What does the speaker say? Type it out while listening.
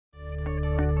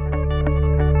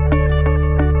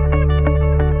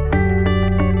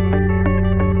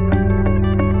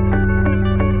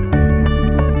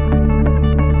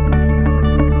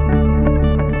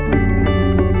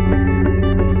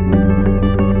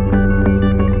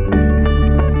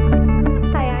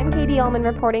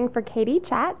Evelyn reporting for Katie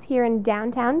Chats here in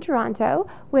downtown Toronto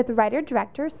with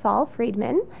writer-director SOL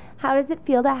FRIEDMAN. How does it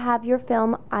feel to have your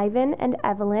film Ivan and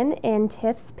Evelyn in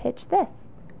Tiff's Pitch This?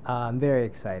 I'm very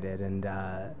excited, and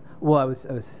well, I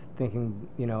was thinking,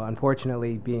 you know,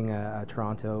 unfortunately, being a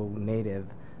Toronto native,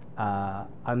 I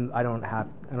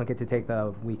don't get to take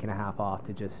the week and a half off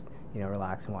to just, you know,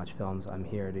 relax and watch films. I'm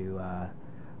here to,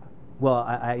 well,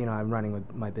 I'm running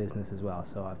my business as well,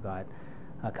 so I've got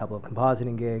a couple of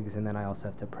compositing gigs, and then I also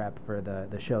have to prep for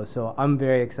the show. So I'm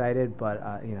very excited, but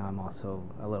you know, I'm also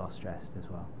a little stressed as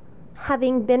well.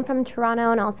 Having been from Toronto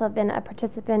and also been a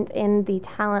participant in the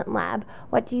Talent Lab,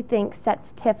 what do you think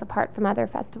sets TIFF apart from other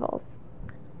festivals?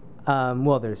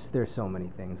 Well, there's so many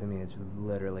things. I mean, it's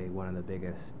literally one of the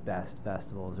biggest, best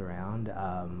festivals around.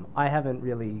 I haven't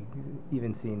really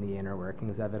even seen the inner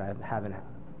workings of it.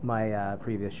 My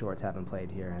previous shorts haven't played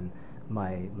here, and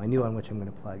my new one, which I'm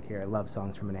going to plug here, Love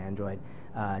Songs from an Android,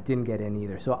 didn't get in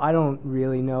either. So I don't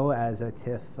really know as a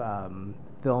TIFF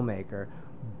filmmaker,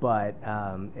 but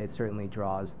it certainly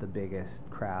draws the biggest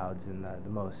crowds and the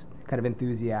most kind of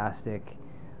enthusiastic,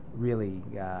 really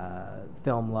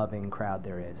film-loving crowd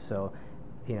there is. So,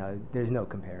 you know, there's no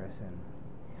comparison.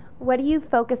 What do you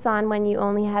focus on when you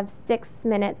only have 6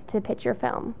 minutes to pitch your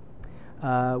film?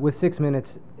 With 6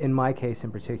 minutes, in my case in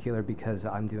particular, because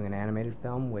I'm doing an animated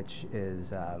film, which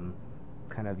is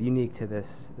kind of unique to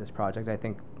this project. I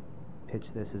think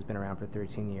Pitch This has been around for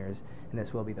 13 years, and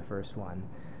this will be the first one.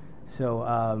 So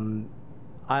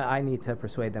I need to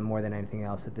persuade them more than anything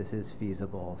else that this is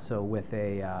feasible. So with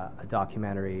a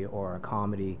documentary or a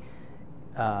comedy,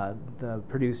 the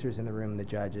producers in the room, the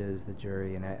judges, the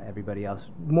jury, and everybody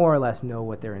else more or less know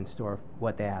what they're in store,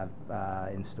 what they have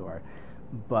in store.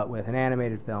 But with an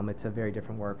animated film, it's a very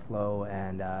different workflow,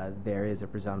 and there is a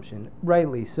presumption,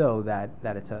 rightly so, that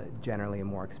it's generally a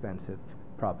more expensive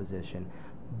proposition.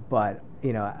 But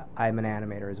you know, I'm an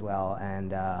animator as well,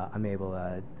 and I'm able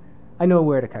to. I know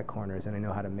where to cut corners, and I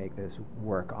know how to make this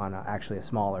work on actually a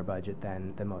smaller budget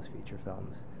than most feature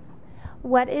films.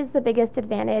 What is the biggest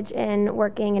advantage in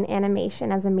working in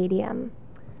animation as a medium?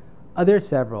 There's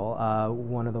several.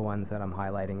 One of the ones that I'm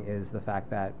highlighting is the fact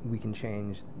that we can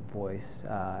change voice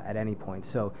at any point.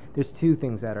 So there's two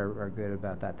things that are good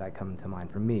about that come to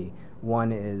mind for me.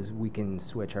 One is we can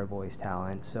switch our voice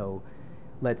talent. So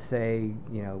let's say,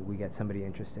 you know, we get somebody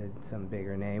interested, some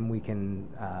bigger name, we can,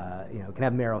 you know, can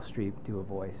have Meryl Streep do a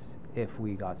voice if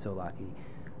we got so lucky.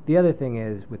 The other thing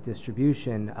is with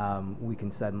distribution, we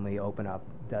can suddenly open up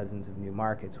dozens of new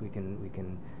markets. We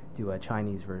can do a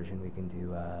Chinese version, we can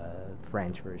do a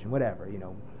French version, whatever, you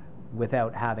know,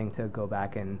 without having to go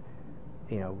back and,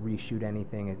 you know, reshoot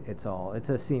anything. It's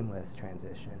a seamless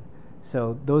transition.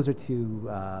 So those are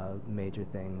two major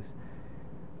things.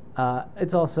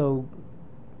 It's also,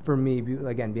 for me,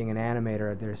 again, being an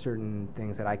animator, there are certain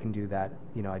things that I can do that,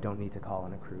 you know, I don't need to call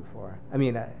in a crew for. I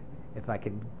mean, if I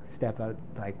could step out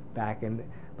like back and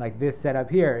like this setup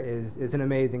here is an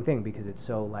amazing thing because it's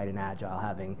so light and agile,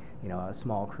 having, you know, a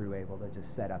small crew able to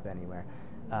just set up anywhere.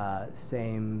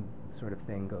 Same sort of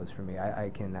thing goes for me.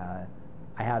 I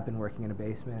have been working in a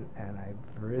basement, and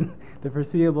for the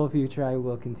foreseeable future I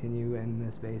will continue in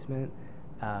this basement.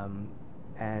 Yeah,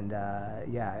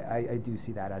 I do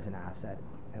see that as an asset,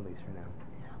 at least for now.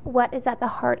 What is at the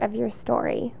heart of your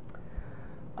story?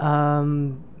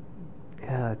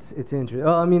 Yeah, it's interesting.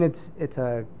 Well, I mean, it's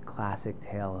a classic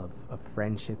tale of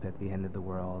friendship at the end of the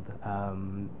world.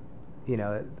 You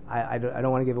know, I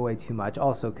don't want to give away too much.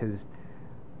 Also, because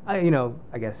you know,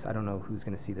 I guess I don't know who's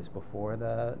going to see this before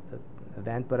the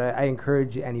event, but I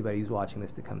encourage anybody who's watching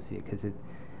this to come see it, because it's,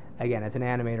 again, as an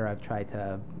animator, I've tried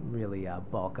to really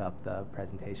bulk up the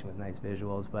presentation with nice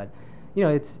visuals, but you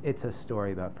know, it's a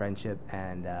story about friendship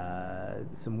and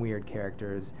some weird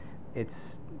characters.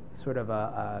 It's sort of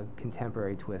a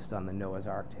contemporary twist on the Noah's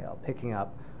Ark tale, picking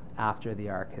up after the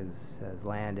Ark has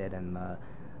landed and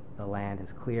the land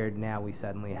has cleared. Now we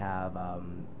suddenly have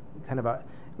kind of a,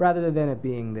 rather than it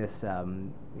being this,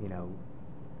 you know,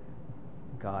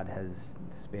 God has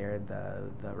spared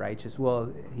the righteous.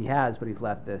 Well, he has, but he's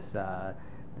left this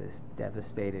this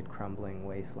devastated, crumbling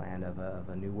wasteland of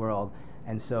a new world.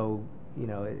 And so, you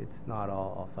know, it's not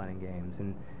all fun and games.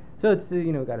 And so it's,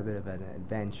 you know, got a bit of an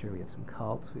adventure. We have some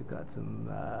cults. We've got some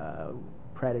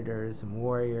predators, some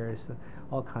warriors,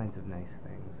 all kinds of nice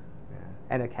things. Yeah.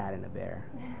 And a cat and a bear.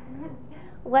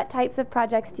 What types of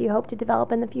projects do you hope to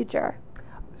develop in the future?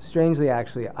 Strangely,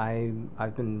 actually,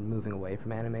 I've been moving away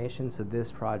from animation, so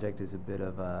this project is a bit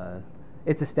of a,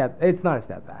 it's not a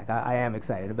step back. I am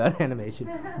excited about animation,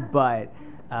 but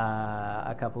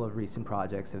a couple of recent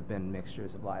projects have been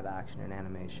mixtures of live action and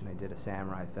animation. I did a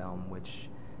samurai film, which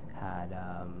had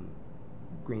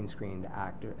green screened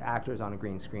actors on a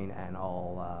green screen and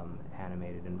all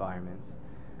animated environments.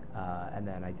 And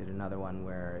then I did another one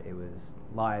where it was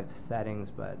live settings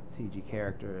but CG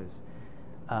characters.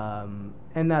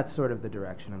 And that's sort of the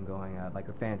direction I'm going at, like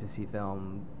a fantasy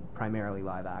film, primarily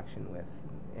live action with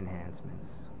enhancements,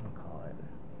 we'll call it.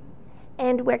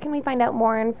 And where can we find out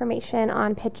more information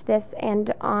on Pitch This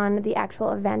and on the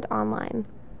actual event online?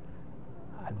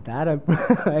 That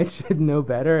I should know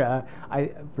better.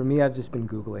 For me, I've just been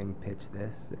Googling Pitch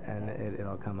This, and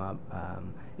it'll come up.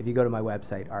 If you go to my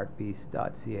website,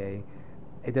 artbeast.ca,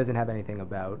 it doesn't have anything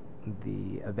about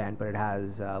the event, but it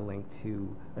has a link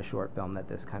to a short film that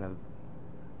this kind of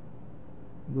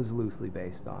was loosely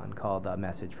based on, called A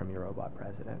Message from Your Robot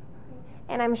President.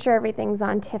 And I'm sure everything's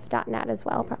on tiff.net as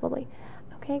well, probably.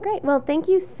 Okay, great. Well, thank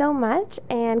you so much,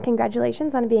 and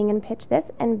congratulations on being in Pitch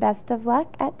This, and best of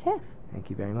luck at TIFF. Thank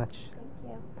you very much.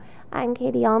 Thank you. I'm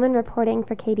Katie Uhlmann reporting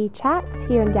for Katie Chats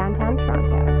here in downtown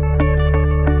Toronto.